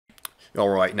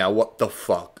Alright, now what the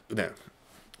fuck? No.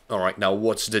 Alright, now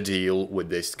what's the deal with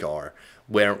this car?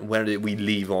 Where did we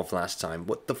leave off last time?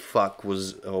 What the fuck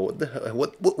was... Oh,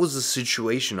 what was the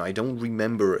situation? I don't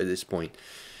remember at this point.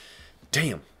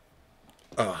 Damn.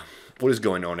 What is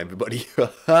going on, everybody?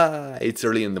 It's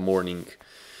early in the morning.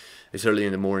 It's early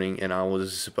in the morning, and I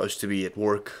was supposed to be at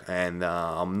work, and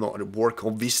I'm not at work,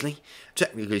 obviously.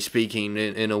 Technically speaking,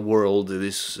 in a world,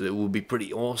 it would be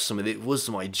pretty awesome if it was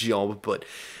my job, but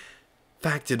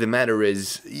fact of the matter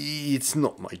is, it's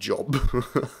not my job.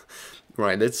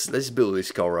 Right, let's build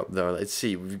this car up there. Let's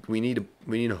see. We need a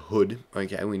hood.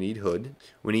 Okay, we need hood.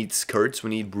 We need skirts.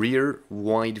 We need rear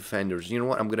wide fenders. You know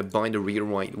what? I'm gonna buy the rear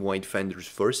wide fenders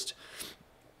first,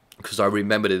 because I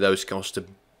remember that those cost a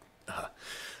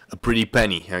pretty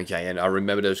penny. Okay, and I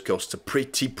remember those cost a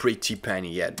pretty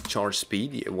penny. Yeah, charge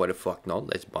speed. Yeah, why the fuck not?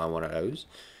 Let's buy one of those.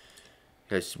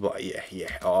 Let's buy.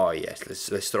 Yeah. Oh yes.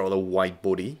 Let's throw the white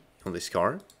body on this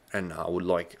car, and I would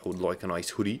like a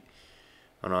nice hoodie.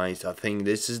 I think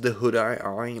this is the hood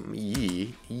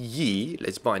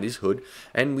let's buy this hood,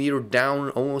 and we are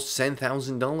down almost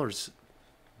 $10,000.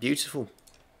 Beautiful.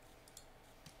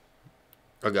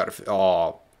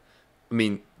 I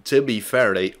mean, to be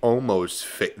fair, they almost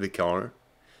fit the car.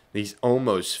 These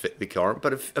almost fit the car,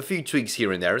 but a few tweaks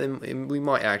here and there, and we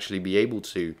might actually be able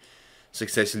to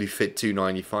successfully fit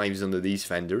 295s under these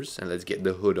fenders. And let's get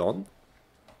the hood on.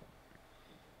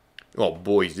 Oh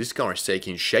boys, this car is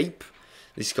taking shape.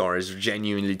 This car is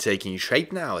genuinely taking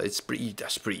shape now. That's pretty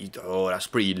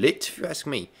lit, if you ask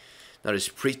me. That is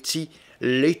pretty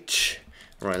lit.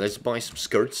 Right, let's buy some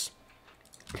skirts.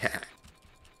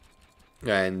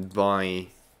 And buy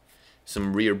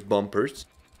some rear bumpers.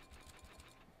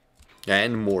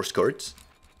 And more skirts.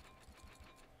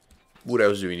 What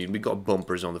else do we need? We got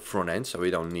bumpers on the front end, so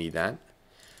we don't need that.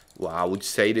 Well, I would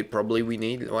say that probably we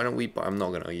need... Why don't we... I'm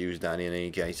not going to use that in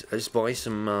any case. Let's buy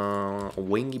some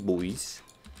wingy boys.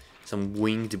 Some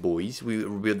winged boys.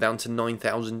 We're down to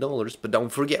 $9,000. But don't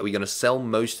forget, we're going to sell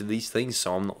most of these things,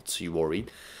 so I'm not too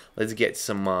worried. Let's get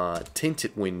some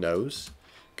tinted windows.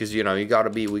 Because, you know, we gotta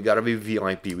be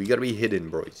VIP. We gotta be hidden,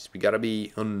 boys. We gotta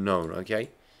be unknown, okay?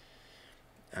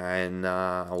 And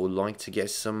I would like to get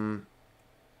some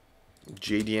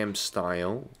JDM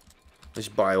style. Let's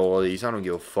buy all of these. I don't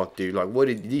give a fuck, dude. Like, what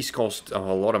did these cost? A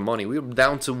lot of money. We're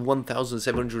down to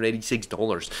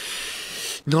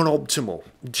 $1,786. Not optimal.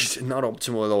 Just not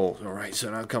optimal at all. Alright, so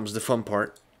now comes the fun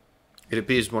part. It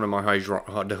appears one of my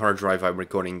the hard drive I'm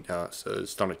recording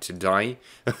started to die.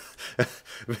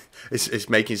 it's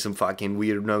making some fucking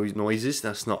weird noises.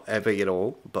 That's not epic at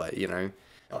all, but you know.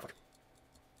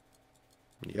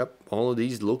 Yep, all of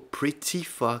these look pretty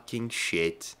fucking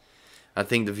shit. I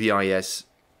think the VIS...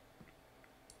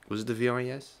 Was it the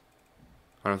VIS?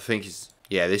 I don't think it's...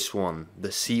 Yeah, this one.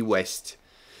 The C West.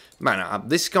 Man,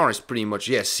 this car is pretty much...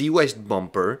 Yeah, C West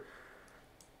bumper.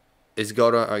 It's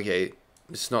got a... Okay,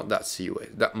 it's not that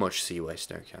that much C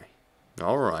West. Okay.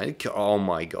 Alright. Oh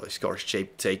my god, this car's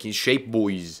taking shape,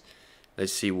 boys.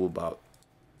 Let's see what about...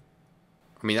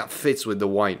 I mean, that fits with the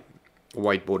white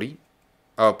body.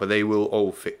 Oh, but they will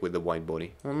all fit with the white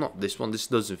body. Well, not this one. This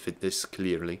doesn't fit this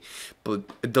clearly. But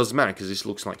it doesn't matter because this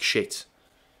looks like shit.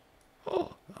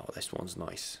 Oh, this one's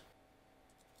nice.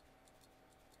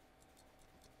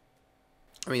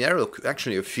 I mean, there are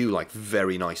actually a few like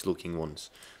very nice looking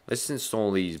ones. Let's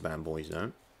install these bad boys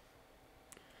now.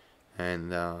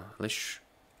 And let's...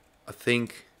 I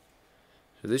think...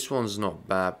 So this one's not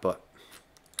bad, but...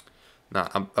 Nah,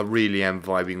 I really am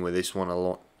vibing with this one a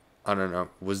lot. I don't know.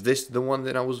 Was this the one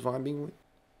that I was vibing with?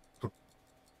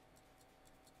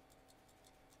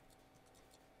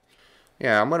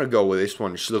 Yeah, I'm gonna go with this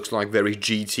one. It looks like very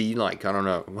GT. Like I don't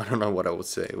know what I would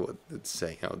say. This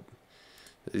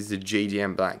is the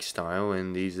JDM black style,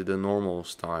 and these are the normal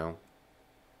style.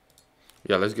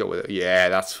 Yeah, let's go with it. Yeah,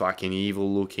 that's fucking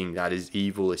evil looking. That is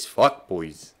evil as fuck,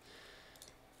 boys.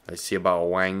 Let's see about a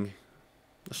wang.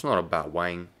 That's not a bad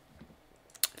wang.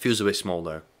 Feels a bit small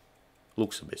though.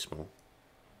 Looks a bit small.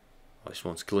 Oh, this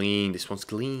one's clean. This one's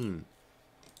clean.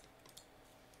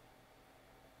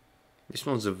 This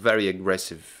one's a very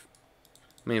aggressive.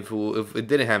 I mean, if it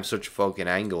didn't have such a fucking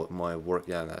angle, it might work.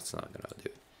 Yeah, that's not gonna do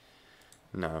it.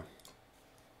 No.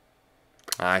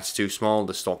 Ah, it's too small.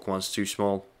 The stock one's too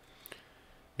small.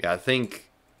 Yeah, I think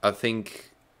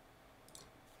like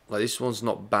this one's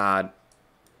not bad,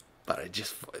 but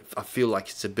I feel like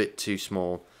it's a bit too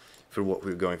small for what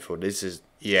we're going for. This is,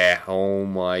 yeah, oh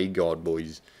my god,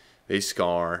 boys. This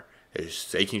car is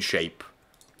taking shape.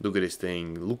 Look at this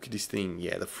thing. Look at this thing.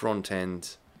 Yeah, the front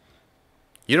end.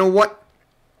 You know what?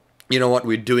 You know what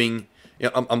we're doing?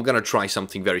 Yeah, I'm gonna try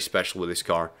something very special with this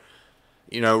car.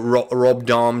 You know, Rob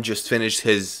Dom just finished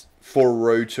his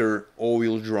 4-rotor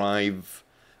all-wheel drive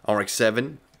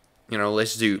RX-7. You know,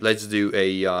 let's do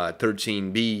a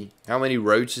 13B. How many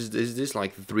rotors is this?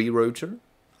 Like 3-rotor?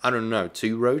 I don't know,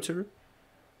 2-rotor?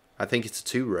 I think it's a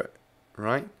 2-rotor,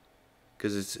 right?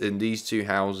 Because it's in these two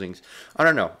housings. I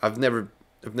don't know. I've never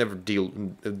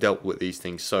dealt with these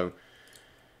things, so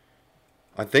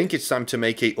I think it's time to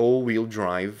make a all-wheel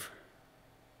drive.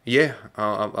 Yeah,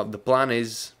 the plan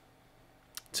is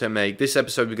to make this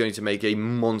episode. We're going to make a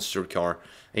monster car,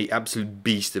 a absolute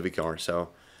beast of a car. So,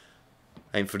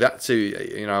 and for that to,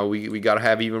 you know, we gotta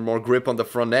have even more grip on the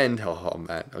front end. Oh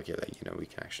man, okay, you know, we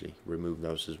can actually remove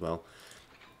those as well.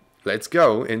 Let's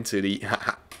go into the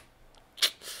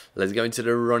let's go into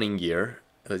the running gear.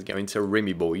 Let's go into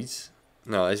Rimmy boys.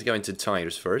 No, let's go into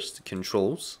tires first.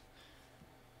 Controls.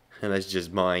 And let's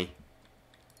just buy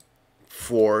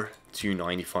 4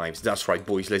 295s. That's right,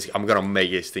 boys. I'm gonna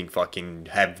make this thing fucking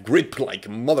have grip like a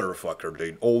motherfucker,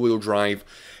 dude. All-wheel drive,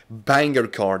 banger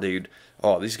car, dude.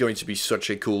 Oh, this is going to be such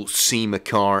a cool SEMA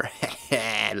car.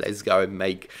 Let's go and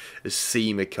make a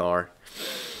SEMA car.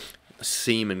 A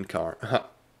Seaman car.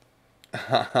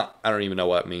 I don't even know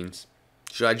what it means.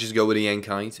 Should I just go with the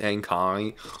Enkai?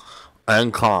 Enkai.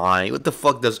 Enkai. What the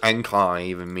fuck does Enkai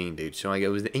even mean, dude? Should I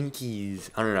go with the Enkies?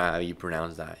 I don't know how you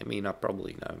pronounce that. I mean, I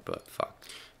probably know, but fuck.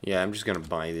 Yeah, I'm just gonna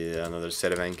buy another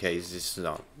set of NKs. It's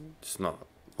not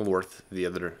worth the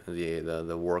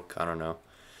work. I don't know.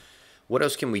 What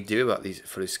else can we do about these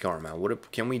for this car, man?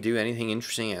 Can we do anything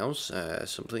interesting else?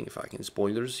 Something fucking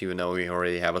spoilers, even though we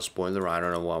already have a spoiler. I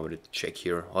don't know why would it check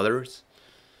here. Others.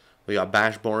 We got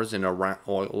bash bars in a rat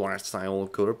style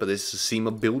color, but this is a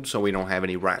SEMA build, so we don't have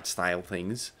any rat style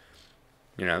things.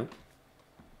 You know,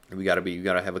 we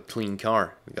gotta have a clean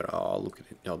car. We gotta, oh look at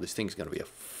it. Oh, this thing's gonna be a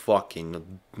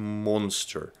fucking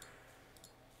monster.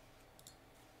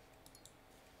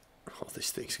 Oh,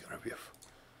 this thing's gonna be a.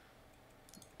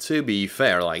 To be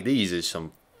fair, like these are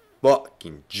some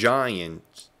fucking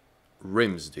giant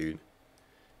rims, dude.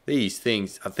 These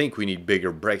things, I think we need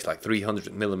bigger brakes, like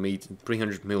 300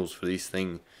 mils for this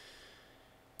thing.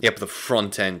 Yep, the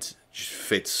front end just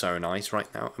fits so nice right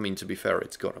now. I mean, to be fair,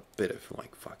 it's got a bit of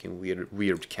like fucking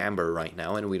weird camber right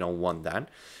now, and we don't want that.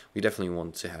 We definitely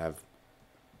want to have,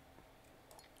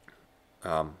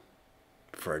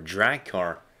 for a drag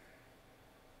car,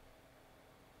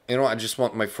 you know, I just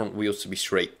want my front wheels to be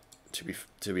straight. To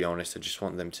be honest, I just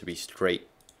want them to be straight.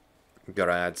 We've got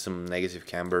to add some negative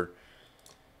camber.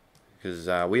 Because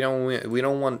we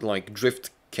don't want like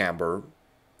drift camber,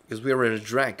 because we're in a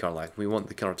drag car. Like we want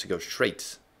the car to go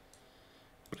straight.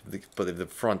 But if the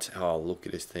front, oh look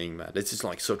at this thing, man! This is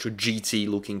like such a GT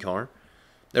looking car.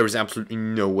 There is absolutely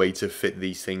no way to fit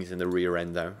these things in the rear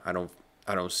end, though. I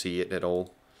don't see it at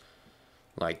all.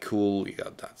 Like cool, you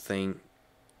got that thing.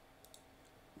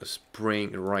 The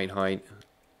spring, the right height.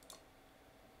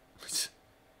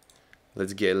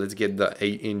 Let's get the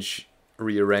 8-inch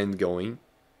rear end going.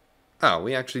 Oh,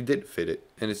 we actually did fit it,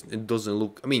 and it doesn't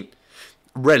look. I mean,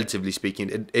 relatively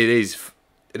speaking, it is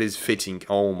fitting.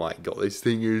 Oh my god, this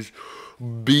thing is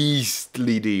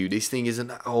beastly, dude. This thing is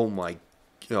an. Oh my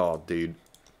god, dude.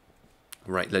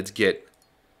 Right, let's get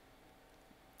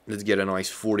a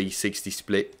nice 40-60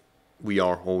 split. We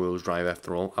are all-wheel drive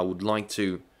after all. I would like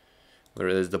to. Where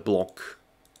is the block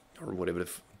or whatever the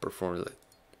performance?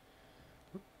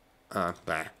 I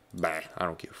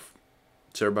don't give.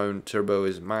 Turbo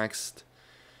is maxed.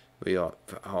 We are.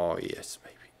 Oh yes,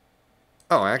 maybe.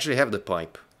 Oh, I actually have the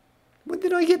pipe. When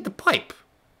did I get the pipe?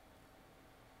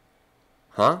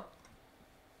 Huh?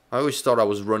 I always thought I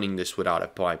was running this without a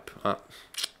pipe.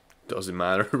 Doesn't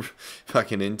matter.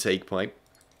 Fucking intake pipe.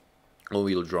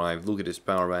 All-wheel drive. Look at this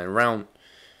power band. Around.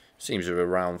 Seems to be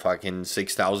around fucking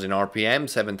 6,000 RPM,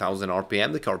 7,000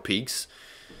 RPM. The car peaks.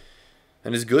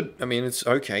 And it's good. I mean, it's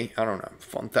okay. I don't know.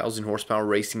 1,000 horsepower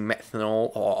racing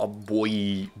methanol. Oh,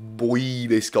 boy. Boy,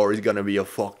 this car is going to be a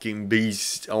fucking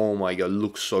beast. Oh, my God.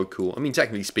 Looks so cool. I mean,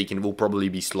 technically speaking, it will probably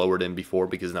be slower than before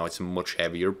because now it's much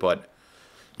heavier. But,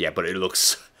 yeah, but it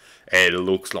looks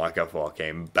like a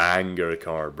fucking banger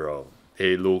car, bro.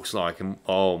 It looks like,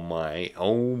 oh, my.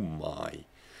 Oh, my.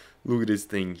 Look at this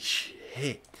thing.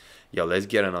 Shit. Yo, let's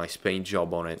get a nice paint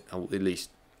job on it. At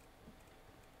least.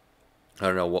 I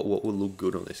don't know what will look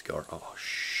good on this car. Oh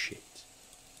shit!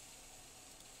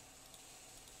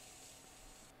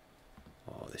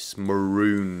 Oh, this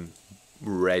maroon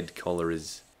red color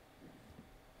is,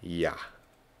 yeah,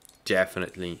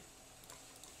 definitely.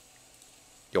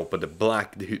 Yo, but the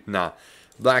black, dude, nah,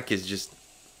 black is just.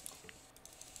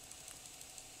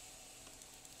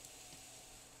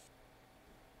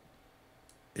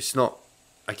 It's not.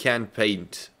 I can't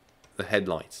paint the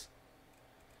headlights?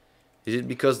 Is it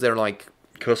because they're like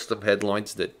custom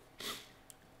headlights that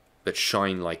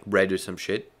shine like red or some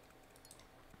shit?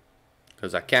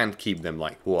 Because I can't keep them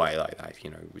like white like that, you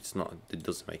know. It's not. It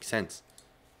doesn't make sense.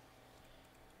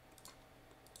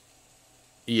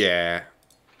 Yeah,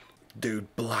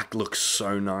 dude, black looks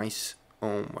so nice.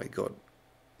 Oh my god.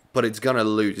 But it's gonna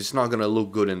lose. It's not gonna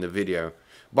look good in the video.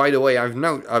 By the way,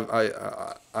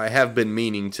 I have been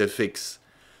meaning to fix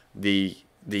the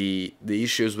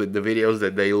issues with the videos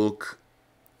that they look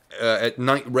at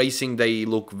night racing. They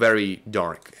look very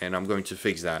dark, and I'm going to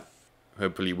fix that.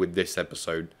 Hopefully with this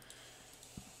episode.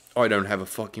 I don't have a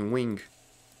fucking wing.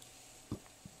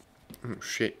 Oh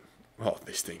shit! Oh,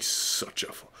 this thing's such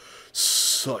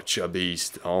a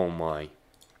beast. Oh my.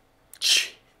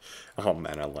 Oh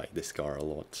man, I like this car a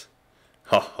lot.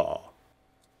 Haha.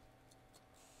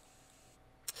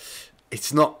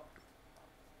 It's not.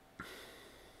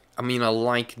 I mean, I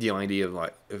like the idea of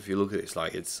like, if you look at it, it's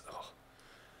like it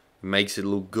makes it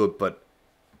look good, but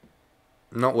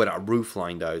not with that roof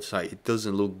line though. It's like it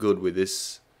doesn't look good with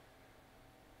this.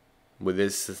 With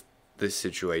this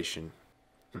situation.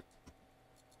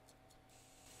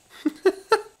 I've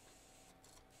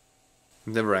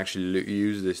never actually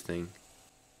used this thing.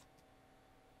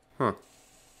 Huh.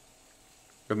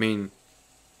 I mean,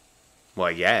 well,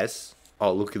 I guess.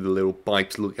 Oh, look at the little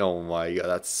pipes. Look, oh my god,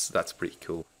 that's pretty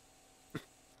cool.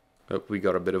 Oh, we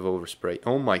got a bit of overspray.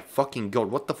 Oh my fucking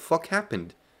god, what the fuck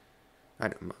happened? I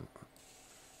don't know.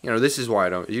 You know, this is why I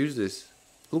don't use this.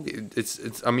 Look,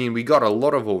 it's. I mean, we got a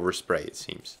lot of overspray, it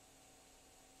seems.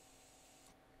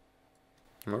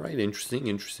 All right, interesting,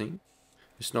 interesting.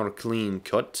 It's not a clean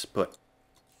cut, but.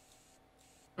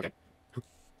 Okay.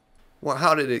 Well,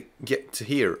 how did it get to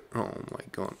here? Oh my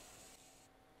god.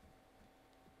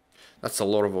 That's a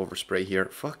lot of overspray here.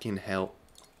 Fucking hell.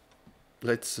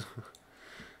 Let's.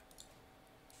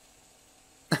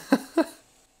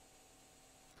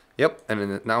 Yep, and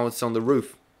then now it's on the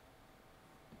roof.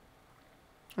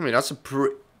 I mean, that's a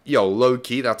yo, low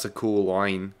key, that's a cool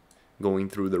line going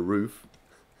through the roof.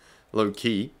 Low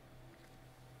key.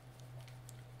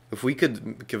 If we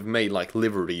could have made like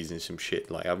liveries and some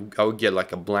shit, like I would get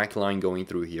like a black line going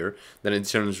through here, then it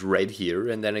turns red here,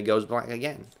 and then it goes black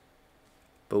again.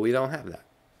 But we don't have that.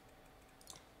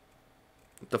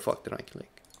 What the fuck did I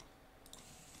click?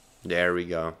 There we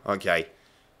go. Okay.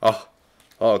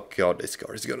 Oh god, this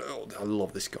car is gonna. Oh, I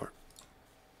love this car.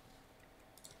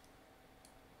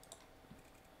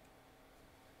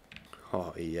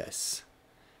 Oh yes.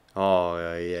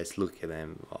 Oh yes, look at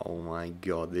them. Oh my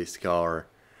god, this car.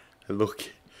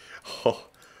 Look. Oh.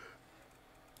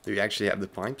 Do we actually have the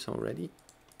pipes already?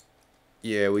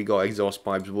 Yeah, we got exhaust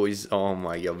pipes, boys. Oh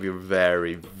my god, we're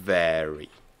very, very.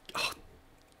 Oh,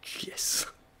 yes.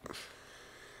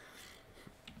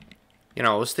 You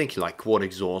know, I was thinking like quad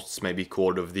exhausts, maybe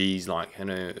quad of these, like,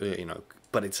 you know,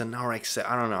 but it's an RX-7.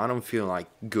 I don't know. I don't feel like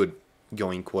good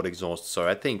going quad exhaust, so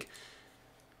I think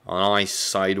a nice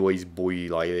sideways boy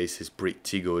like this is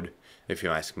pretty good, if you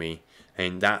ask me.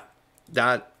 And that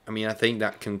I mean, I think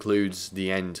that concludes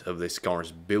the end of this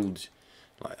car's build.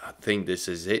 Like, I think this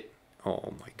is it.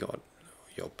 Oh my god,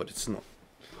 yo, but it's not.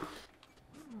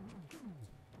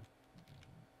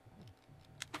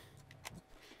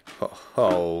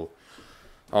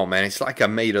 Oh man, it's like I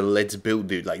made a let's build,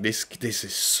 dude. Like this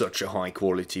is such a high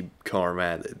quality car,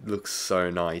 man. It looks so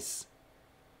nice.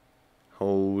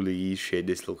 Holy shit,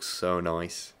 this looks so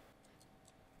nice.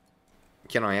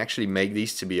 Can I actually make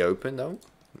these to be open though?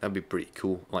 That'd be pretty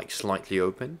cool, like slightly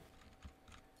open.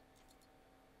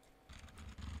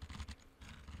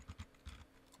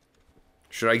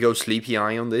 Should I go sleepy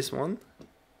eye on this one?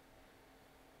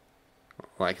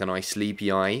 Like a nice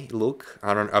sleepy eye look?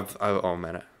 I don't. Oh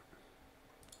man.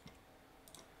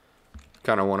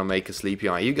 Kind of want to make a sleepy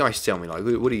eye. You guys tell me, like,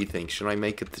 what do you think? Should I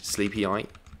make a sleepy eye?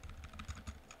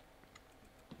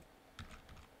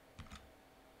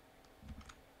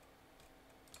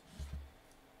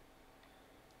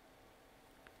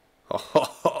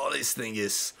 Oh, this thing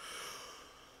is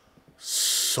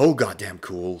so goddamn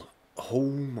cool.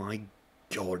 Oh my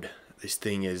god, this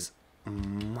thing is,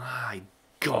 my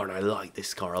god, I like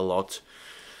this car a lot.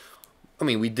 I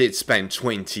mean, we did spend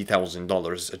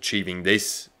 $20,000 achieving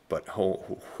this, but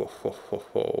ho,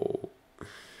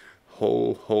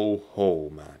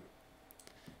 man.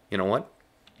 You know what?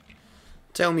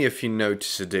 Tell me if you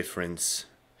notice a difference.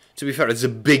 To be fair, it's a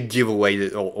big giveaway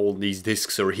that all these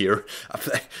discs are here.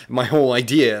 My whole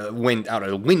idea went out of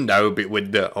the window a bit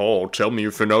with the, oh, tell me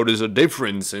if you notice a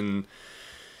difference. And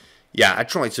yeah, I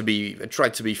tried to be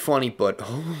funny, but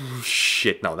oh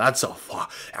shit, no, that's a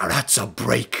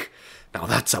break. Now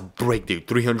that's a break, dude.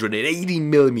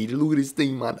 380mm. Look at this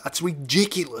thing, man. That's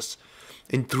ridiculous.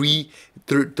 And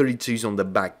 332s on the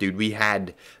back, dude. We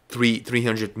had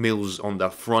 300 mils on the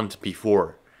front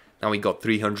before. Now we got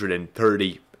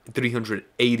 330,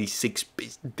 386.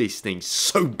 This thing's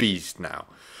so beast now.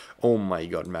 Oh my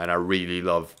god, man. I really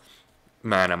love.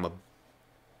 Man, I'm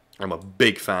a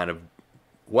big fan of.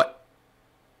 What?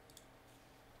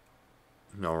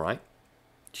 All right.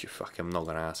 You fuck. I'm not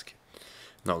gonna ask.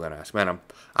 Not gonna ask, man.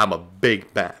 I'm a big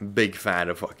fan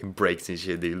of fucking brakes and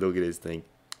shit, dude. Look at this thing.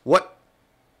 What?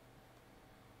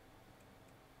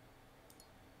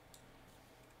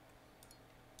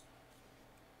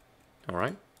 All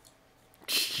right.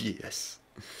 Yes,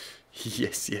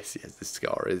 yes. This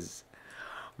car is.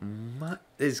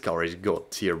 This car is god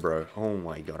tier, bro. Oh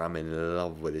my god, I'm in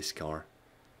love with this car.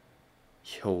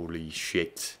 Holy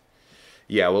shit.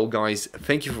 Yeah, well, guys,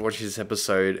 thank you for watching this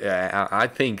episode. I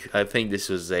think this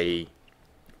was a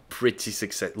pretty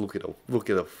success. Look at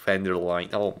the fender line.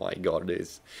 Oh my god, it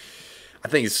is. I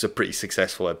think it's a pretty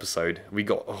successful episode. We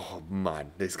got. Oh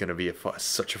man, this is gonna be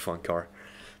such a fun car.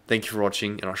 Thank you for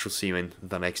watching, and I shall see you in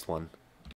the next one.